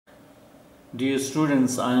Dear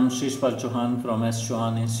students, I am Shishpal Chauhan from S.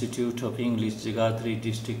 Chauhan Institute of English, Jagatri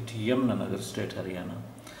District, Yamunanagar State, Haryana.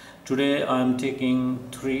 Today I am taking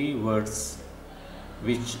three words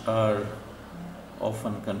which are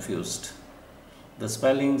often confused. The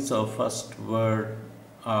spellings of first word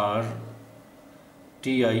are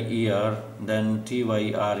tyre, then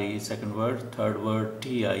tyre, second word, third word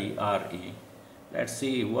tire. Let's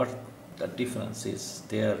see what the difference is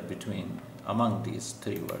there among these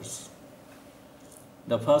three words.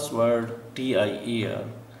 The first word tyre,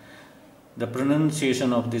 the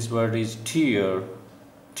pronunciation of this word is tyre,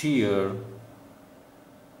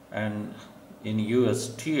 and in US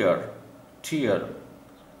tyre.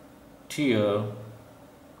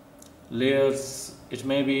 Layers, it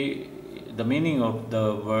may be, the meaning of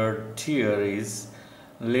the word tyre is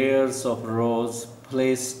layers of rows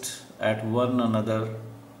placed at one another,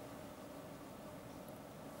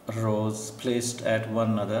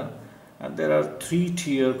 and there are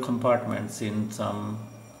 3-tier compartments in some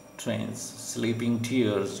trains. Sleeping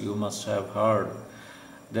tiers you must have heard.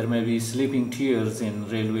 There may be sleeping tiers in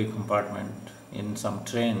railway compartment. In some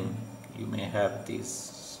train you may have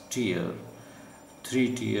this 3-tier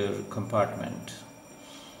compartment.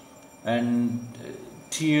 And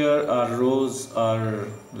tier or rows or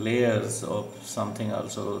layers of something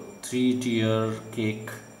also. 3-tier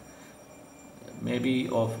cake, maybe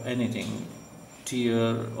of anything.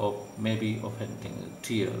 Tier of maybe of anything,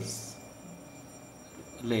 tiers,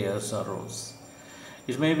 layers or rows.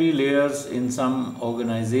 It may be layers in some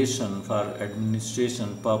organization for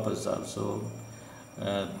administration purpose also.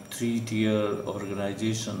 3-tier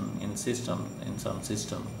organization in some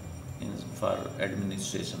system for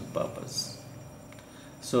administration purpose.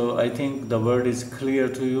 So I think the word is clear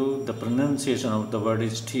to you. The pronunciation of the word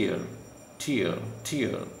is tier.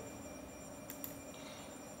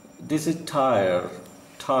 This is tyre,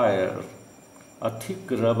 a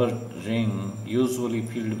thick rubber ring usually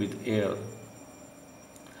filled with air.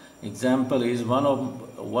 Example is one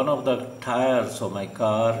of the tires of my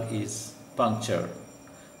car is punctured.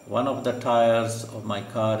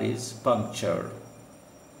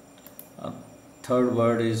 Third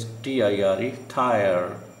word is tyre,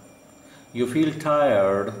 tire. You feel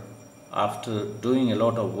tired after doing a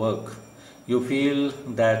lot of work. You feel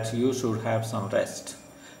that you should have some rest.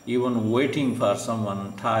 Even waiting for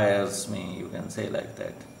someone tires me, you can say like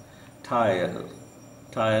that.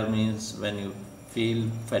 Tire means when you feel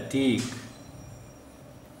fatigue,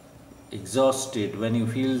 exhausted, when you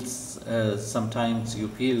feel, sometimes you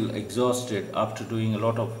feel exhausted after doing a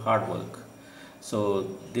lot of hard work. So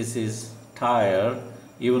this is tire,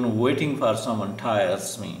 even waiting for someone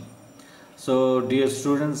tires me. So dear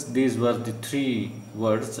students, these were the three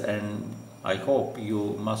words and I hope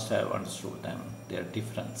you must have understood them, their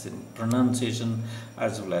difference in pronunciation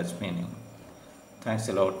as well as meaning. Thanks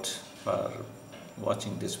a lot for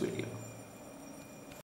watching this video.